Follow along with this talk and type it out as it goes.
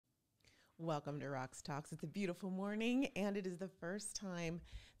Welcome to Rocks Talks. It's a beautiful morning, and it is the first time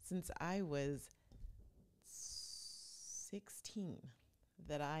since I was 16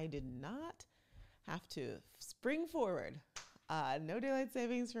 that I did not have to spring forward. No daylight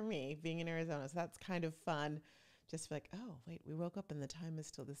savings for me being in Arizona, so that's kind of fun. Just like, oh, wait, we woke up and the time is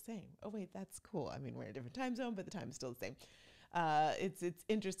still the same. Oh, wait, that's cool. I mean, we're in a different time zone, but the time is still the same. It's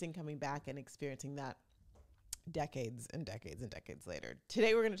interesting coming back and experiencing that decades and decades and decades later.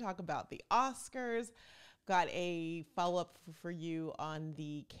 Today we're going to talk about the Oscars. Got a follow-up for you on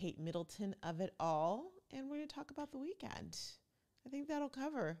the Kate Middleton of it all, and we're going to talk about the weekend. I think that'll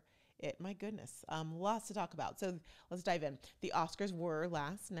cover it. My goodness, lots to talk about. So let's dive in. The Oscars were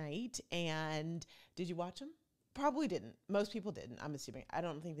last night, and did you watch them? Probably didn't. Most people didn't, I'm assuming. I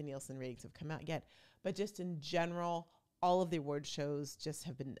don't think the Nielsen ratings have come out yet, but just in general, all of the award shows just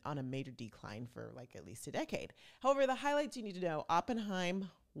have been on a major decline for like at least a decade. However, the highlights you need to know: Oppenheimer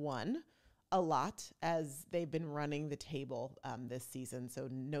won a lot as they've been running the table this season, so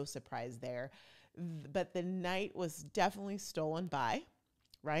no surprise there. But the night was definitely stolen by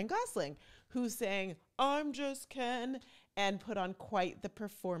Ryan Gosling, who's saying, "I'm just Ken," and put on quite the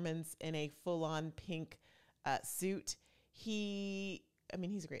performance in a full-on pink suit.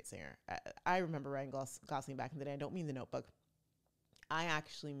 He's a great singer. I remember Ryan Gosling back in the day. I don't mean The Notebook. I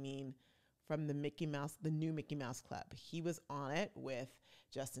actually mean from the new Mickey Mouse Club. He was on it with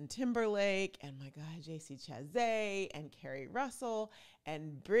Justin Timberlake and my God, JC Chasez and Carrie Russell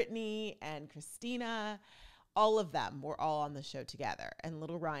and Brittany and Christina. All of them were all on the show together. And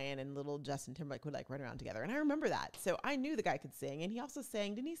little Ryan and little Justin Timberlake would like run around together. And I remember that. So I knew the guy could sing. And he also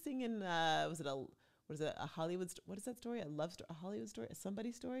sang, didn't he sing in, a Hollywood, what is that story? A Hollywood story? A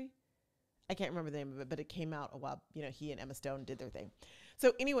somebody story? I can't remember the name of it, but it came out a while, he and Emma Stone did their thing.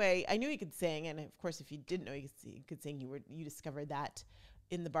 So anyway, I knew he could sing. And of course, if you didn't know he could sing, you discovered that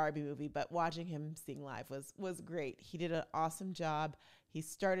in the Barbie movie, but watching him sing live was great. He did an awesome job. He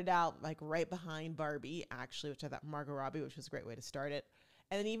started out like right behind Barbie, actually, which I thought Margot Robbie, which was a great way to start it.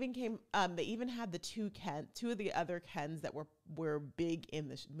 And then they even had the two of the other Kens that were big in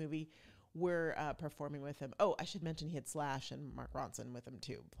the movie were performing with him. Oh, I should mention he had Slash and Mark Ronson with him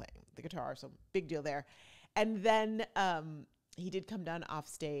too, playing the guitar. So big deal there. And then he did come down off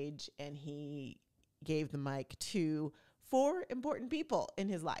stage and he gave the mic to 4 important people in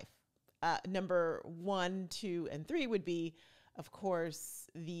his life. Number 1, 2, and 3 would be, of course,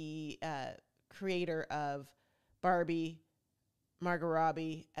 the creator of Barbie, Margot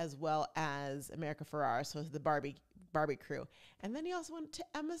Robbie, as well as America Ferrera, so the Barbie crew. And then he also went to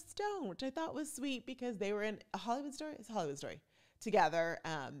Emma Stone, which I thought was sweet because they were in a Hollywood Story. It's a Hollywood Story together.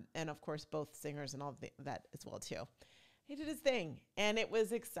 And of course, both singers and all of that as well too. He did his thing and it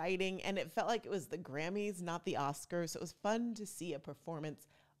was exciting and it felt like it was the Grammys, not the Oscars. So it was fun to see a performance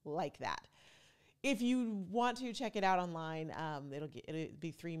like that. If you want to check it out online, it'll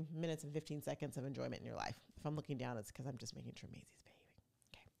be 3 minutes and 15 seconds of enjoyment in your life. If I'm looking down, it's because I'm just making sure Maisie's behaving.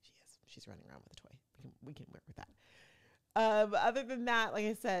 Okay, she is. She's running around with a toy. We can work with that. Other than that, like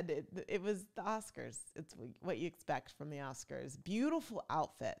I said, it was the Oscars. It's what you expect from the Oscars. Beautiful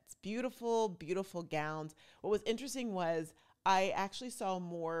outfits, beautiful, beautiful gowns. What was interesting was I actually saw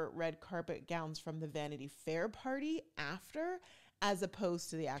more red carpet gowns from the Vanity Fair party after, as opposed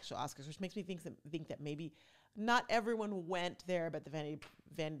to the actual Oscars, which makes me think that maybe not everyone went there, but the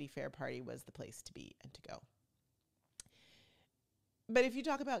Vanity Fair party was the place to be and to go. But if you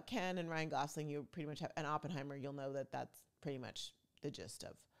talk about Ken and Ryan Gosling, you pretty much have an Oppenheimer. You'll know that that's pretty much the gist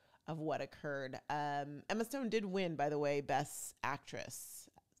of what occurred. Emma Stone did win, by the way, Best Actress.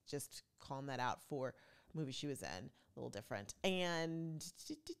 Just calling that out for a movie she was in, a little different. And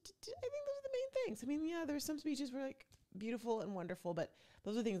I think those are the main things. I mean, yeah, there's some speeches were like beautiful and wonderful, but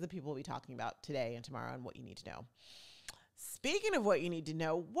those are things that people will be talking about today and tomorrow and what you need to know. Speaking of what you need to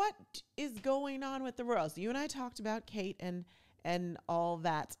know, what is going on with the royals? You and I talked about Kate and all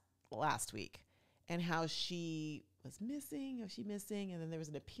that last week and how she was missing, and then there was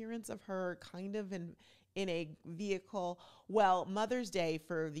an appearance of her kind of in a vehicle. Well, Mother's Day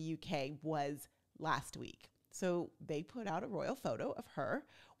for the UK was last week. So they put out a royal photo of her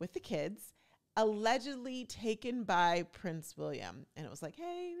with the kids, allegedly taken by Prince William. And it was like,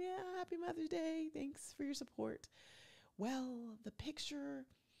 hey, yeah, happy Mother's Day. Thanks for your support. Well, the picture...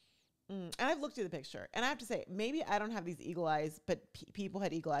 And I've looked at the picture, and I have to say, maybe I don't have these eagle eyes, but people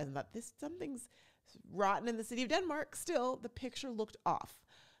had eagle eyes and thought, something's rotten in the city of Denmark. Still, the picture looked off.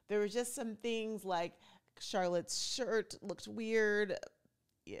 There were just some things like Charlotte's shirt looked weird.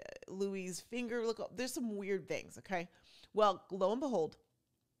 Yeah, Louis's finger looked, there's some weird things, okay? Well, lo and behold,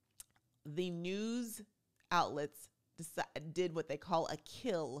 the news outlets did what they call a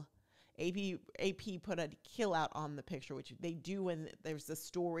kill AP put a kill out on the picture, which they do when there's a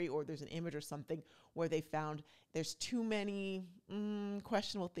story or there's an image or something where they found there's too many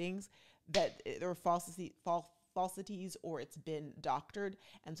questionable things that there are falsities or it's been doctored.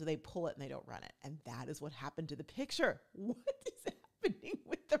 And so they pull it and they don't run it. And that is what happened to the picture. What is happening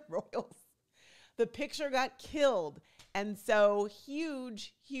with the royals? The picture got killed. And so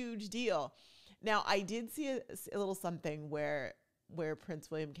huge deal. Now, I did see a little something where Prince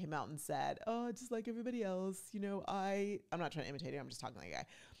William came out and said, oh, just like everybody else, I'm not trying to imitate him. I'm just talking like a guy.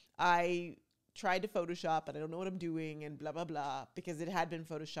 I tried to Photoshop and I don't know what I'm doing and blah, blah, blah, because it had been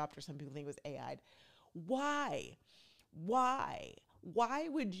Photoshopped or some people think it was AI'd. Why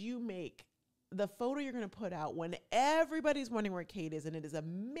would you make the photo you're going to put out when everybody's wondering where Kate is and it is a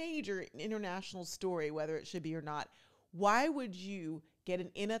major international story, whether it should be or not? Why would you get an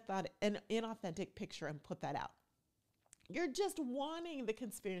inauthentic picture and put that out? You're just wanting the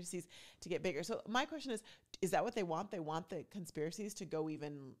conspiracies to get bigger. So my question is that what they want? They want the conspiracies to go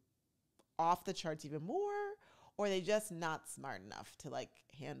even off the charts even more? Or are they just not smart enough to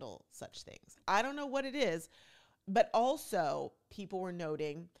handle such things? I don't know what it is, but also people were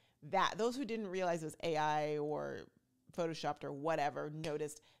noting that those who didn't realize it was AI or Photoshopped or whatever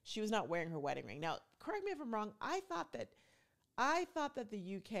noticed she was not wearing her wedding ring. Now, correct me if I'm wrong. I thought that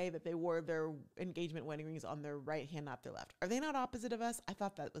the UK, that they wore their engagement wedding rings on their right hand, not their left. Are they not opposite of us? I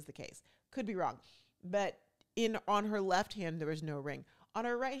thought that was the case. Could be wrong. But on her left hand, there was no ring. On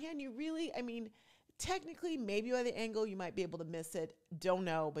her right hand, technically, maybe by the angle, you might be able to miss it. Don't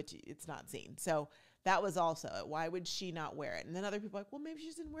know, but it's not seen. So that was also it. Why would she not wear it? And then other people are like, well, maybe she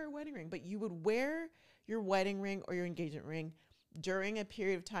just didn't wear a wedding ring. But you would wear your wedding ring or your engagement ring during a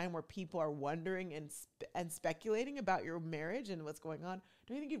period of time where people are wondering and speculating about your marriage and what's going on.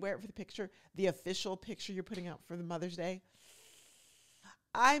 Don't you think you'd wear it for the picture, the official picture you're putting out for the Mother's Day?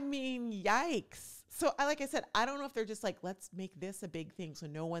 Yikes. So like I said, I don't know if they're just let's make this a big thing so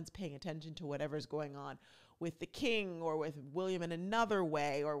no one's paying attention to whatever's going on with the king or with William in another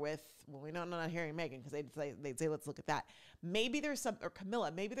way, or with, we know not Harry and Meghan, because they'd say, let's look at that. Maybe there's or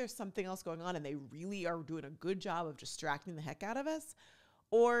Camilla, maybe there's something else going on and they really are doing a good job of distracting the heck out of us,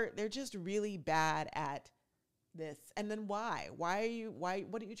 or they're just really bad at this. And then why?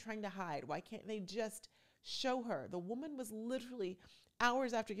 What are you trying to hide? Why can't they just show her? The woman was literally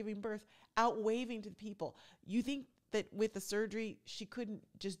hours after giving birth out waving to the people. You think that with the surgery, she couldn't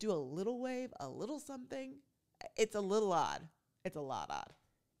just do a little wave, a little something? It's a little odd. It's a lot odd.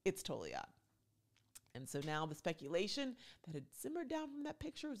 It's totally odd. And so now the speculation that had simmered down from that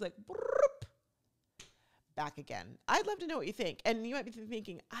picture was back again. I'd love to know what you think. And you might be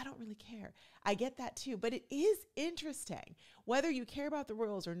thinking, I don't really care. I get that too. But it is interesting. Whether you care about the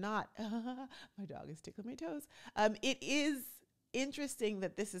royals or not, my dog is tickling my toes. It is interesting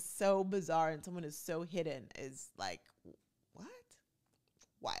that this is so bizarre and someone is so hidden. Is what?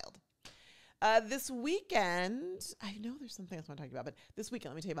 Wild. This weekend, I know there's something else I want to talk about, but this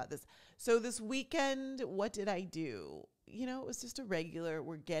weekend, let me tell you about this. So this weekend, what did I do? It was just a regular,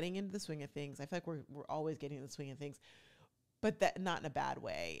 we're getting into the swing of things. I feel like we're always getting into the swing of things, but that not in a bad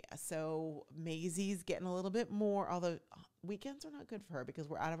way. So Maisie's getting a little bit more, although weekends are not good for her because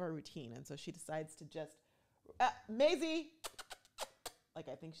we're out of our routine. And so she decides to just, Maisie, like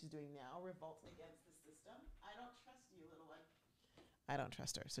I think she's doing now, revolting against the system. I don't trust you, little one. I don't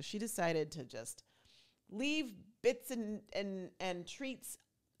trust her. So she decided to just leave bits and treats,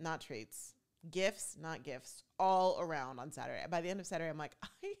 not treats, gifts, not gifts, all around on Saturday. By the end of Saturday, I'm like, I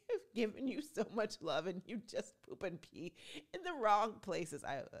have given you so much love and you just poop and pee in the wrong places.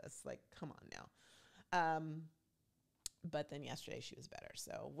 I was like, come on now. But then yesterday she was better.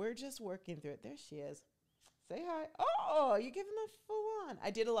 So we're just working through it. There she is. Say hi. Oh, you give them a full on.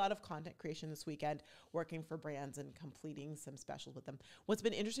 I did a lot of content creation this weekend, working for brands and completing some specials with them. What's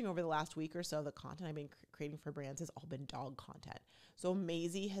been interesting over the last week or so, the content I've been creating for brands has all been dog content. So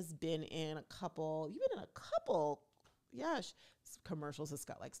Maisie has been in a couple, you've been in a couple, commercials, as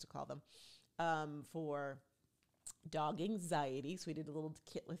Scott likes to call them, for dog anxiety. So we did a little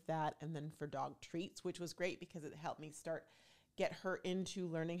kit with that. And then for dog treats, which was great because it helped me get her into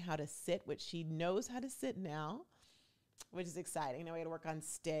learning how to sit, which she knows how to sit now, which is exciting. Now we got to work on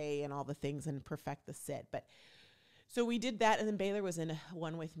stay and all the things and perfect the sit. But so we did that. And then Baylor was in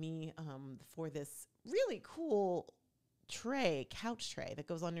one with me for this really cool couch tray that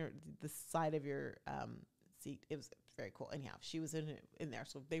goes on the side of your seat. It was very cool. Anyhow, she was in there.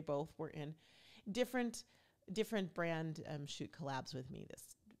 So they both were in different brand shoot collabs with me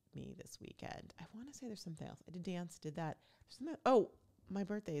this weekend. I want to say there's something else. I did dance, did that. My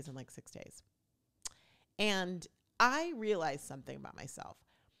birthday is in 6 days. And I realized something about myself.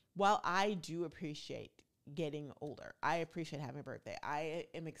 while I do appreciate getting older, I appreciate having a birthday. I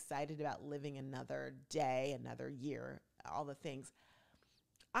am excited about living another day, another year, all the things.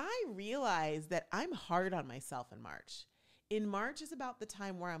 I realize that I'm hard on myself in March. In March is about the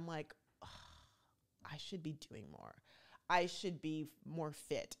time where I'm like, "Ugh, I should be doing more. I should be more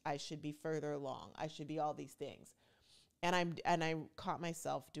fit. I should be further along. I should be all these things." And I caught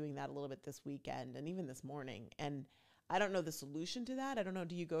myself doing that a little bit this weekend and even this morning. And I don't know the solution to that. I don't know.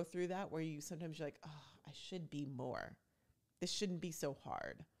 Do you go through that where you sometimes you're like, oh, I should be more. This shouldn't be so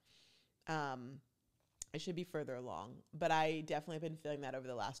hard. I should be further along. But I definitely have been feeling that over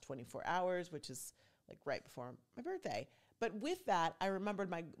the last 24 hours, which is like right before my birthday. But with that, I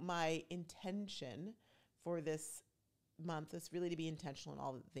remembered my intention for this month is really to be intentional in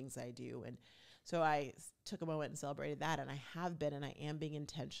all the things I do. And so I took a moment and celebrated that. And I have been, and I am being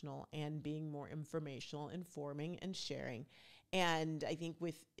intentional and being more informational, informing and sharing. And I think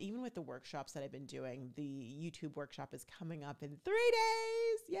even with the workshops that I've been doing, the YouTube workshop is coming up in 3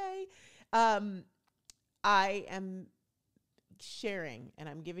 days. Yay. I am sharing and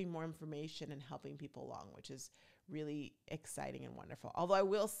I'm giving more information and helping people along, which is really exciting and wonderful. Although I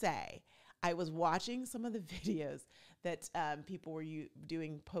will say, I was watching some of the videos that people were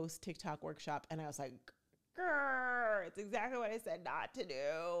doing post TikTok workshop, and I was like, grrr, it's exactly what I said not to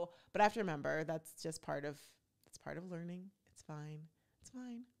do. But I have to remember that's just part of learning. It's fine. It's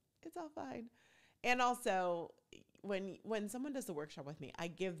fine. It's all fine. And also, when someone does the workshop with me, I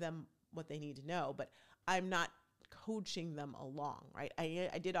give them what they need to know, but I'm not coaching them along, right?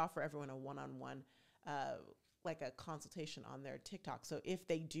 I did offer everyone a one-on-one, like a consultation on their TikTok. So if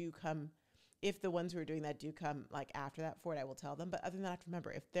they do come, if the ones who are doing that do come like after that for it, I will tell them. But other than that, I have to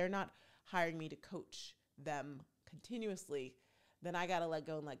remember, if they're not hiring me to coach them continuously, then I got to let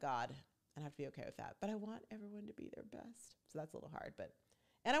go and let God and have to be okay with that. But I want everyone to be their best. So that's a little hard,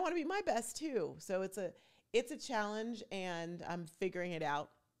 and I want to be my best too. So it's a challenge, and I'm figuring it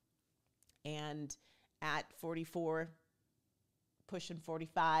out. And at 44, pushing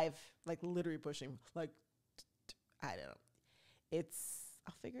 45, like literally pushing, like, I don't know.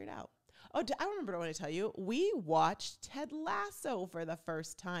 I'll figure it out. Oh, I remember what I want to tell you. We watched Ted Lasso for the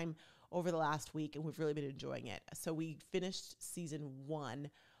first time over the last week, and we've really been enjoying it. So we finished season 1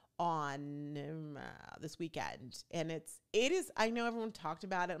 on this weekend, and it is, I know everyone talked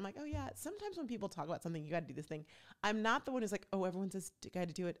about it. I'm like, oh yeah, sometimes when people talk about something, you got to do this thing. I'm not the one who's like, oh, everyone says I got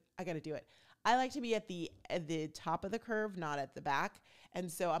to do it. I got to do it. I like to be at the top of the curve, not at the back.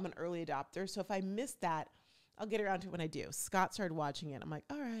 And so I'm an early adopter. So if I miss that, I'll get around to it when I do. Scott started watching it. I'm like,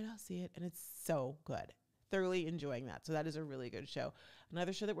 all right, I'll see it. And it's so good. Thoroughly enjoying that. So that is a really good show.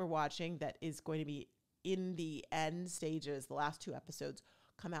 Another show that we're watching that is going to be in the end stages, the last 2 episodes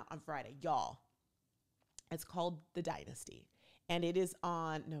come out on Friday. Y'all, it's called The Dynasty. And it is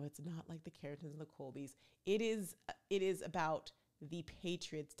on, no, it's not like the Carringtons and the Colbys. It is about the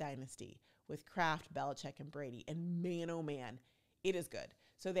Patriots dynasty with Kraft, Belichick, and Brady. And man, oh man, it is good.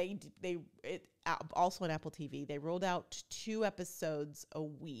 So it also on Apple TV, they rolled out 2 episodes a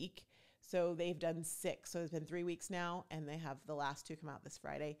week. So they've done 6. So it's been 3 weeks now, and they have the last 2 come out this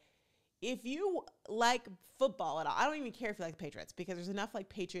Friday. If you like football at all, I don't even care if you like the Patriots, because there's enough like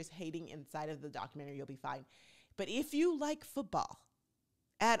Patriots hating inside of the documentary, you'll be fine. But if you like football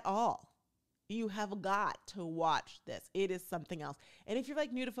at all, you have got to watch this. It is something else. And if you're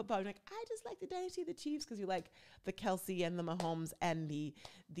like new to football, you're like, I just like the dynasty of the Chiefs because you like the Kelsey and the Mahomes and the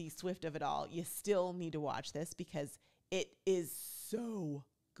Swift of it all, you still need to watch this because it is so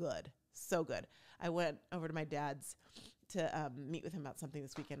good. So good. I went over to my dad's to meet with him about something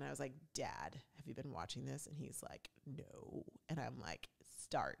this weekend. And I was like, Dad, have you been watching this? And he's like, no. And I'm like,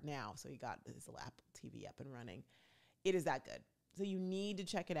 start now. So he got his Apple TV up and running. It is that good. So you need to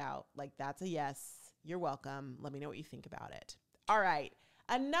check it out. Like, that's a yes. You're welcome. Let me know what you think about it. All right.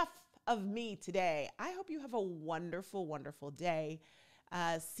 Enough of me today. I hope you have a wonderful, wonderful day.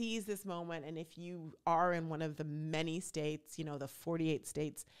 Seize this moment. And if you are in one of the many states, the 48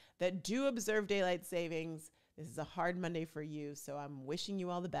 states that do observe daylight savings, this is a hard Monday for you. So I'm wishing you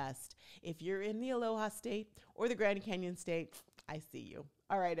all the best. If you're in the Aloha State or the Grand Canyon State, I see you.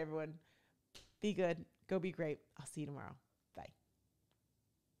 All right, everyone. Be good. Go be great. I'll see you tomorrow. Bye.